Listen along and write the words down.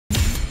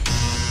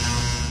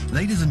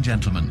Ladies and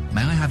gentlemen,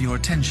 may I have your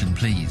attention,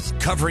 please?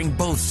 Covering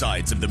both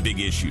sides of the big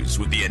issues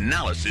with the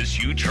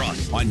analysis you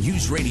trust on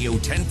News Radio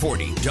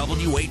 1040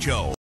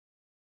 WHO.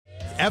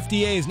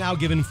 FDA has now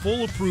given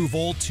full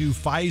approval to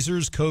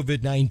Pfizer's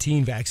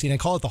COVID-19 vaccine. I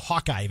call it the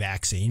Hawkeye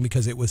vaccine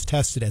because it was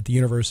tested at the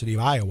University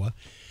of Iowa.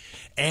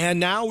 And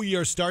now we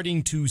are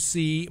starting to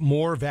see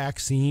more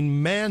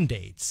vaccine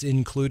mandates,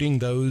 including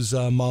those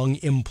among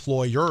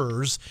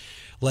employers.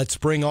 Let's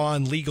bring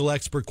on legal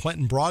expert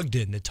Quentin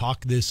Brogdon to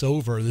talk this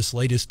over, this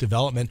latest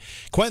development.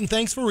 Quentin,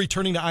 thanks for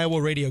returning to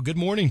Iowa Radio. Good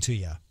morning to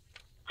you.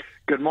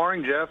 Good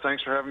morning, Jeff.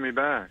 Thanks for having me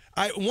back.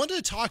 I wanted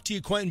to talk to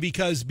you, Quentin,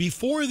 because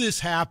before this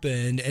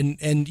happened,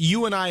 and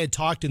you and I had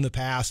talked in the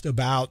past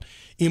about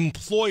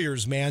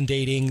employers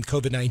mandating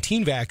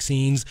COVID-19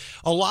 vaccines,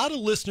 a lot of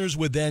listeners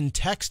would then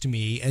text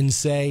me and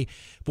say,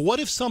 but what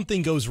if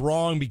something goes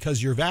wrong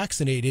because you're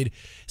vaccinated?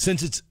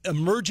 Since it's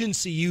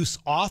emergency use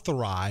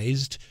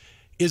authorized,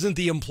 isn't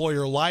the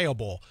employer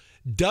liable?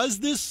 Does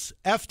this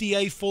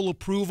FDA full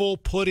approval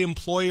put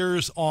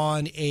employers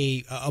on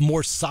a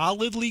more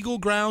solid legal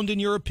ground, in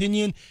your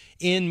opinion,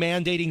 in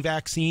mandating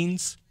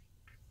vaccines?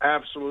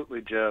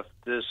 Absolutely, Jeff.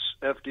 This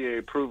FDA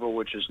approval,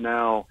 which is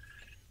now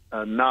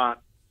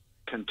not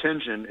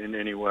contingent in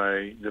any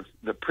way,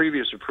 the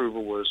previous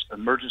approval was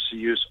emergency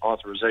use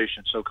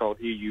authorization, so-called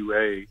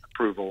EUA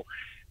approval.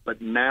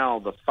 But now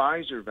the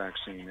Pfizer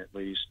vaccine, at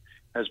least,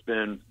 has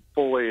been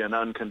fully and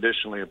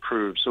unconditionally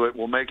approved. So it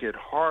will make it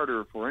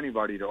harder for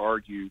anybody to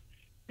argue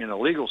in a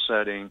legal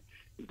setting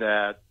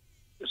that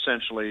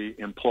essentially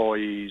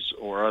employees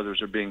or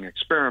others are being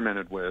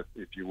experimented with,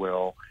 if you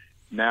will.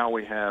 Now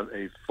we have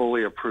a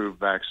fully approved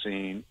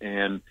vaccine,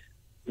 and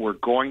we're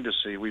going to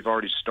see, we've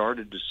already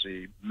started to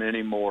see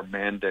many more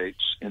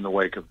mandates in the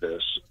wake of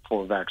this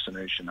for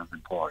vaccination of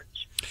employees.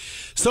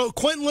 So,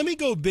 Quentin, let me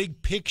go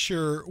big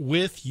picture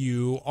with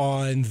you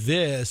on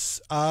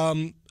this.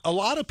 A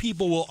lot of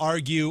people will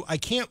argue, I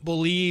can't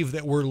believe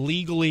that we're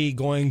legally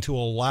going to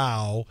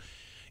allow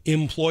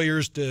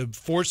employers to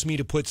force me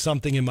to put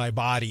something in my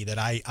body that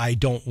I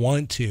don't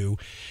want to.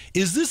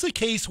 Is this a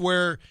case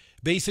where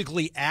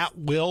basically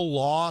at-will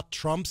law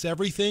trumps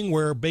everything,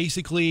 where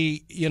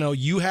basically,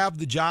 you have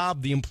the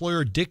job, the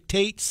employer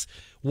dictates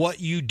what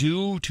you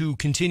do to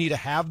continue to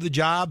have the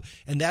job,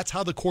 and that's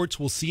how the courts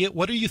will see it?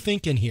 What are you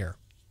thinking here?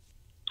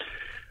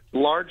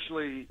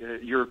 Largely,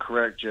 you're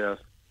correct, Jeff.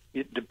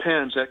 It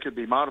depends. That could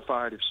be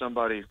modified if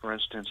somebody, for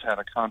instance, had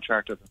a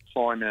contract of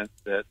employment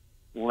that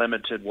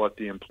limited what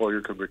the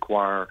employer could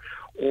require,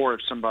 or if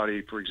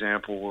somebody, for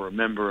example, were a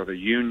member of a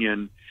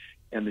union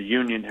and the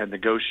union had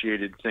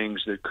negotiated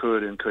things that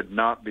could and could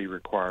not be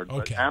required.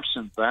 Okay. But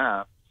absent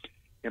that,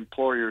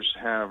 employers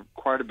have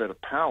quite a bit of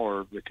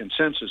power, the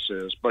consensus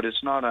is, but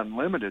it's not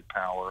unlimited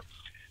power.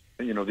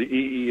 The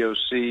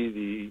EEOC,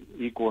 the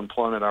Equal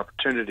Employment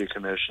Opportunity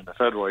Commission, the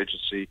federal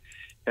agency,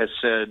 has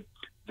said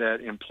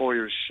that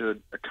employers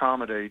should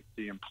accommodate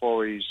the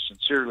employees'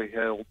 sincerely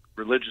held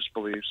religious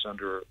beliefs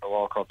under a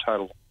law called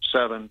Title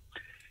VII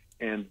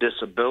and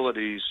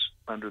disabilities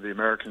under the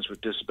Americans with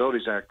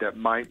Disabilities Act that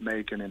might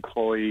make an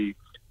employee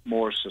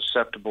more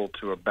susceptible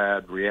to a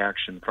bad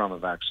reaction from a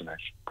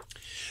vaccination.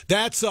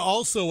 That's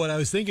also what I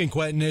was thinking,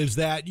 Quentin, is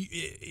that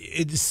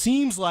it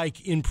seems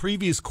like in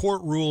previous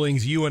court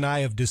rulings you and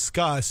I have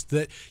discussed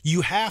that you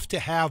have to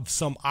have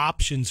some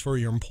options for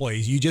your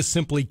employees. You just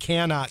simply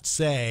cannot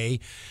say,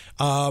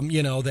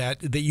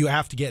 that you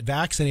have to get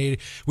vaccinated.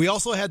 We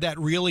also had that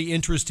really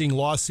interesting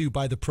lawsuit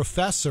by the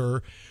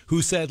professor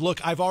who said,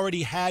 look, I've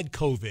already had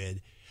COVID.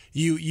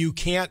 You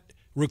can't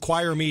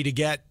require me to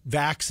get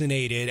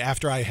vaccinated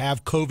after I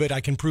have COVID. I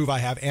can prove I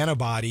have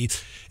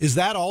antibodies. Is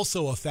that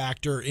also a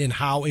factor in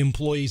how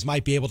employees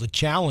might be able to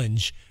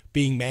challenge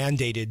being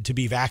mandated to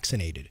be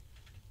vaccinated?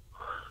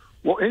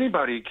 Well,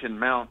 anybody can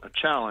mount a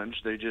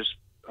challenge. They just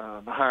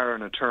hire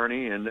an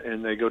attorney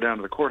and they go down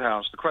to the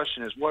courthouse. The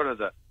question is, what are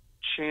the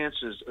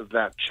chances of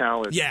that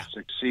challenge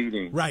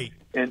succeeding? Right.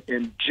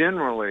 And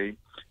generally,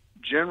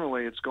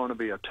 it's going to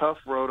be a tough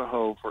row to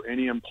hoe for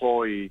any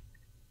employee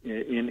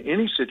in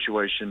any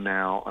situation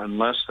now,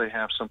 unless they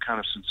have some kind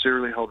of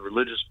sincerely held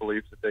religious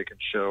belief that they can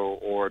show,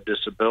 or a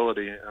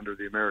disability under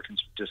the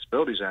Americans with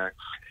Disabilities Act,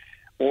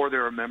 or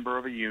they're a member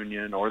of a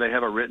union, or they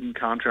have a written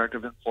contract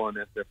of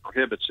employment that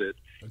prohibits it.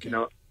 Okay.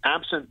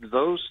 Absent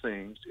those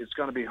things, it's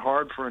going to be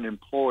hard for an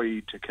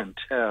employee to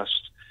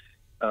contest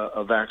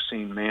a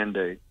vaccine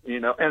mandate.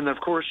 And of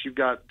course you've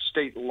got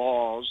state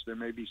laws. There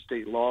may be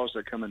state laws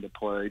that come into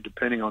play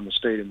depending on the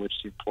state in which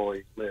the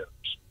employee lives.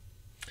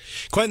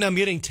 Quentin, I'm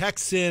getting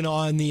texts in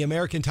on the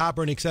American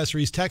Topper and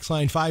Accessories text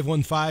line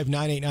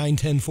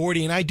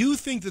 515-989-1040, and I do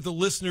think that the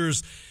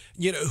listeners,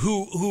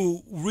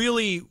 who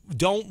really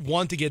don't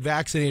want to get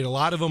vaccinated, a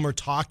lot of them are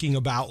talking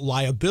about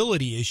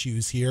liability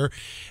issues here.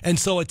 And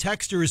so a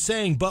texter is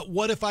saying, but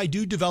what if I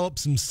do develop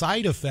some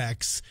side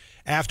effects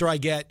after I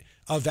get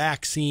a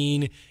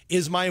vaccine?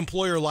 Is my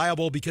employer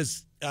liable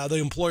because the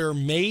employer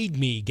made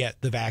me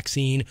get the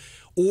vaccine?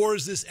 Or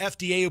is this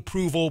FDA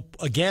approval,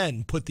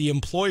 again, put the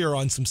employer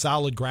on some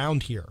solid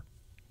ground here?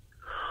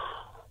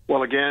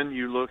 Well, again,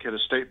 you look at a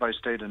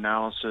state-by-state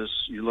analysis.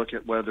 You look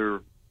at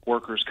whether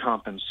workers'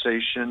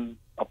 compensation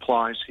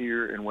applies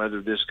here and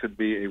whether this could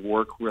be a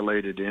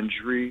work-related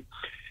injury.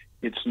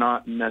 It's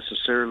not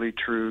necessarily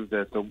true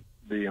that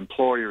the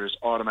employer is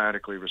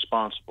automatically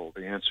responsible.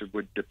 The answer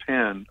would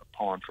depend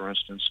upon, for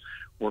instance,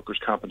 workers'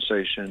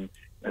 compensation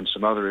and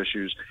some other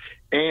issues.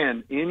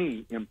 And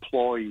any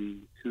employee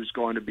who's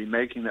going to be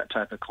making that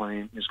type of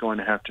claim is going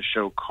to have to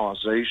show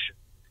causation,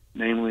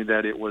 namely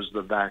that it was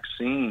the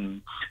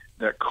vaccine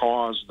that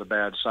caused the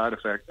bad side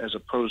effect as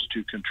opposed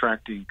to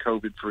contracting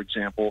COVID, for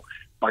example,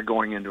 by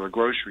going into a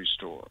grocery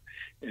store.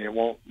 And it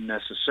won't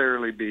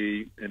necessarily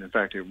be, and in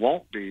fact it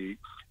won't be,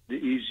 the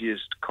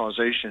easiest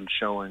causation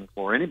showing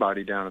for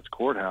anybody down at the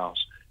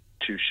courthouse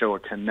to show a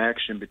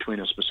connection between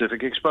a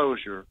specific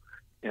exposure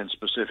and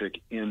specific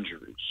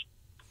injuries.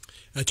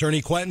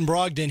 Attorney Quentin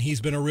Brogdon,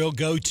 he's been a real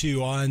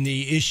go-to on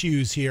the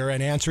issues here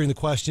and answering the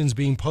questions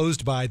being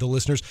posed by the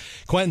listeners.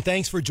 Quentin,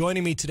 thanks for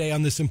joining me today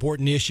on this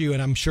important issue,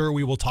 and I'm sure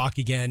we will talk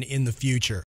again in the future.